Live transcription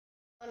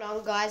going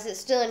on, guys?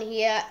 It's Dylan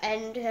here,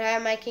 and today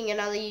I'm making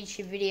another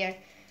YouTube video.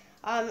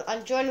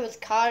 I'm joined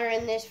with Carter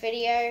in this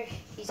video.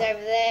 He's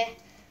over there.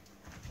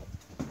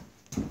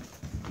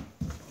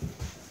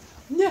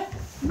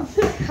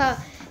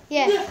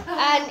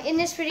 And in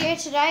this video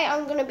today,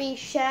 I'm going to be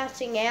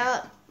shouting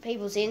out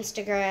people's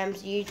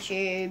Instagrams,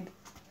 YouTube,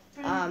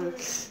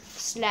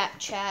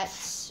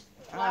 Snapchats.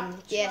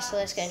 So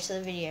let's get into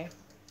the video.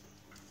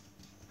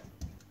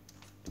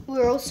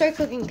 We're also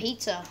cooking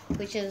pizza,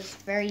 which is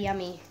very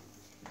yummy.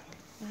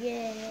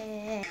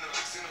 Yeah.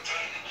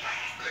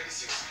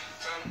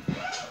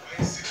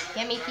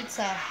 Yummy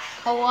pizza,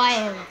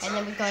 Hawaiian, and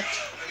then we got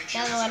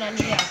another one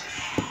under here.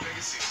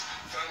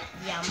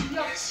 Yum.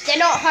 They're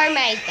not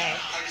homemade though.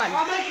 I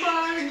make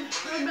my own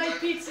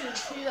homemade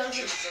pizzas. Who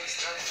doesn't?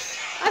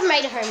 I've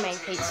made a homemade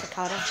pizza,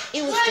 Carter.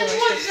 It was delicious.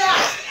 What's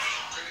that?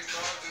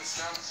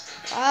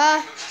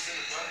 A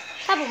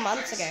couple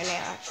months ago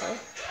now, actually.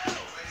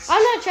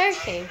 I'm not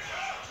joking.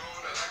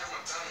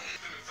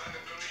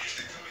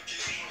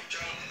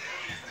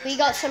 We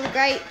got some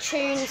great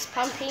tunes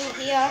pumping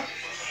here.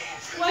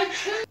 What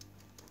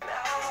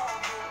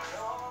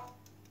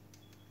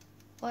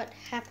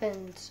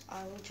happened?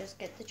 I will just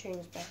get the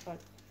tunes back on.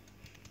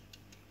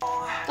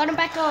 Got them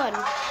back on.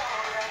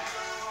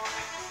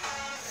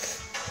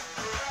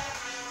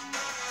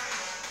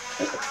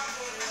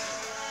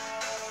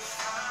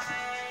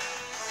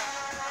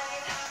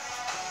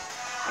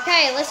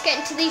 Okay, let's get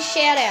into these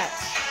shout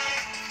outs.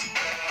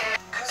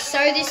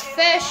 So this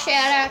first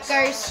shout out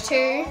goes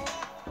to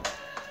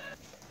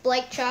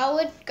Blake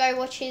Charwood. Go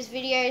watch his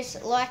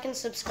videos, like and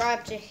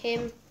subscribe to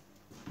him.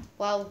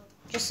 Well,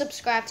 just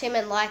subscribe to him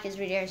and like his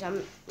videos.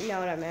 You know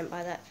what I meant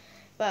by that.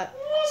 But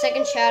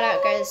second shout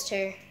out goes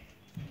to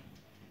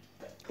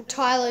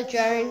Tyler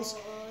Jones.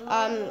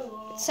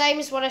 Same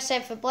as what I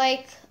said for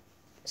Blake.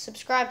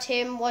 Subscribe to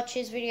him, watch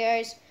his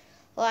videos,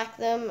 like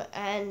them,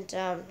 and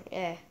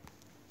yeah.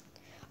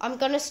 I'm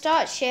gonna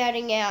start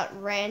shouting out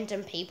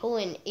random people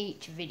in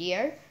each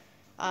video.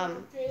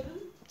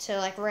 To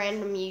like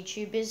random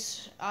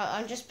YouTubers.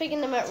 I'm just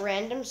picking them at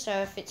random, so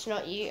if it's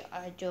not you,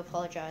 I do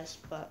apologize,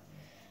 but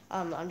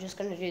I'm just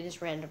going to do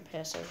this random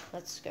person.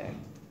 Let's go.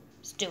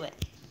 Let's do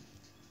it.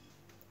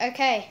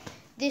 Okay,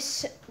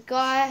 this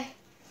guy,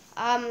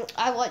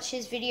 I watch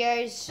his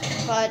videos,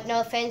 but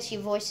no offense,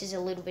 your voice is a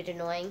little bit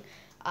annoying.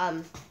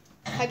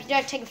 Hope you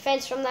don't take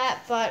offense from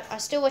that, but I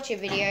still watch your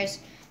videos.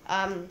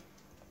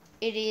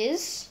 It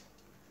is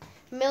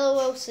Miller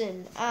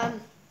Wilson.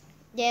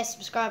 Yeah,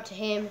 subscribe to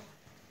him.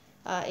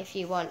 If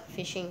you want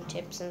fishing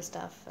tips and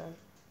stuff, and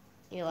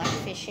you like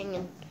fishing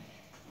and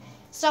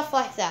stuff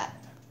like that.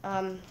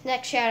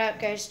 Next shout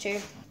out goes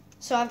to,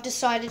 so I've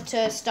decided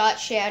to start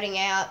shouting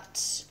out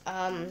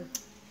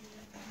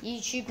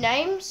YouTube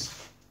names.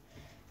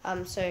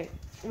 So,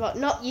 well,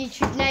 not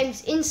YouTube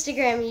names,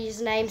 Instagram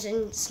usernames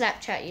and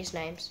Snapchat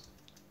usernames.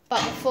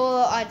 But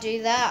before I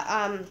do that,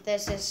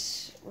 there's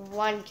this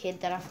one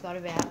kid that I forgot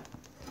about.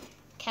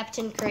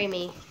 Captain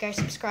Creamy. Go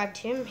subscribe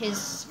to him.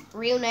 His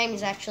real name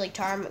is actually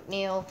Tara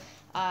McNeil.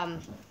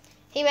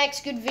 He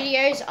makes good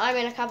videos. I'm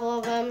in a couple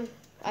of them.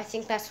 I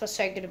think that's what's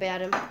so good about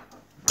him.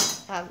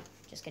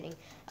 Just kidding.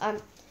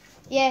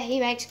 Yeah, he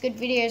makes good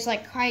videos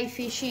like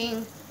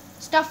crayfishing,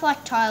 stuff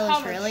like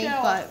Tyler's really,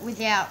 but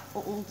without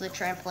all the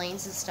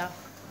trampolines and stuff.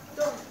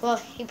 Well,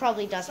 he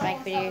probably does make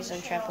videos on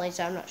trampolines,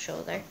 I'm not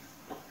sure though.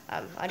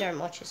 I don't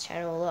watch his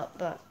channel a lot,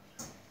 but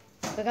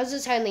because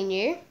it's only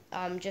new,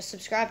 just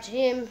subscribe to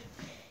him.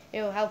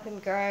 It'll help him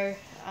grow.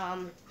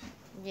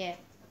 Yeah.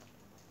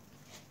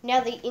 Now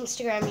the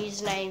Instagram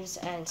usernames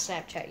and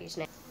Snapchat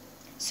username.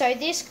 So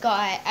this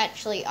guy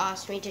actually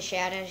asked me to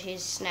shout out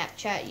his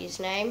Snapchat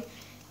username,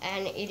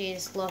 and it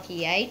is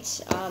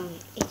Lockie8.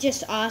 He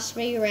just asked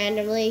me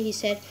randomly. He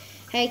said,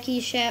 "Hey, can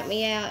you shout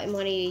me out in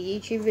one of your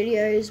YouTube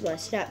videos, my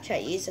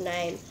Snapchat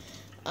username?"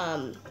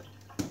 I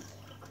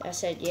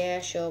said,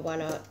 "Yeah, sure, why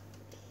not?"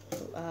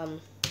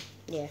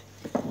 Yeah.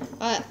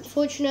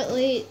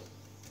 Fortunately,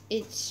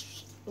 it's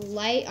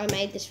late. I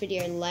made this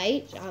video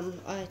late.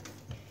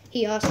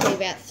 He asked me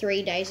about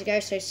 3 days ago,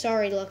 so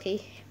sorry,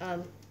 Lockie,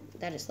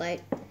 that is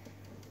late.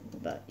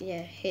 But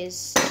yeah,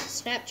 his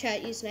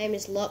Snapchat username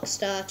is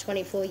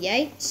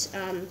Lockstar24Yates.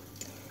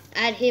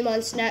 Add him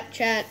on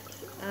Snapchat.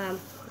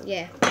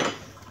 Yeah.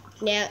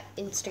 Now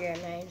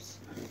Instagram names.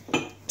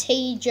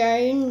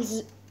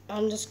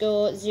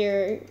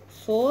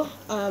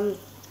 tjones_04.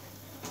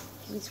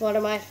 He's one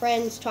of my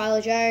friends,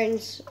 Tyler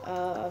Jones.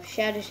 I've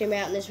shouted him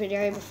out in this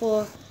video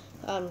before,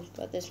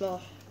 but there's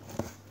more.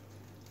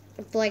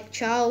 Blake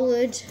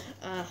Charwood,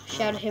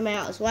 shouted him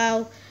out as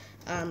well.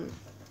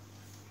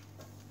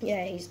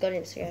 Yeah, he's got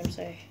Instagram,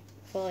 so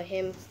follow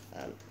him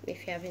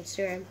if you have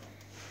Instagram.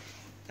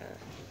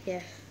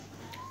 Yeah.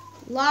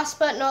 Last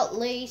but not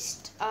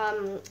least,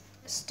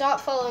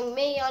 start following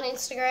me on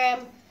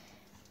Instagram.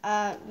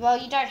 Well,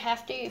 you don't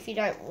have to if you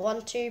don't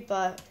want to,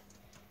 but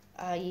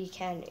you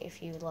can if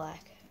you would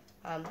like.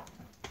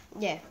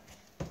 Yeah.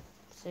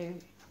 So.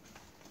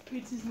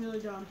 Pizza's nearly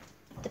done.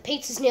 The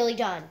pizza's nearly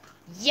done.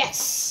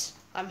 Yes!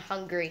 I'm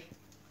hungry.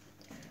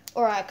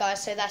 Alright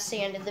guys, so that's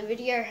the end of the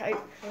video.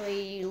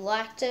 Hopefully you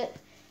liked it.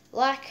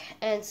 Like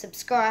and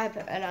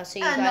subscribe, and I'll see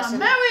you guys. And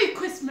Merry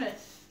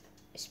Christmas!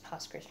 It's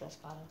past Christmas,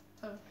 Carter.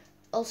 Oh.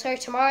 Also,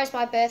 tomorrow's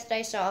my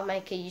birthday, so I'll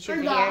make a YouTube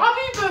And video.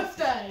 happy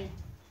birthday!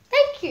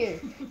 Thank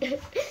you!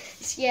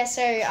 Yeah,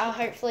 so I'll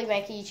hopefully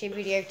make a YouTube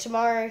video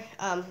tomorrow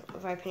of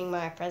opening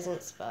my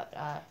presents, but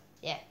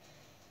yeah.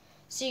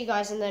 See you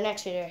guys in the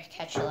next video.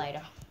 Catch you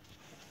later.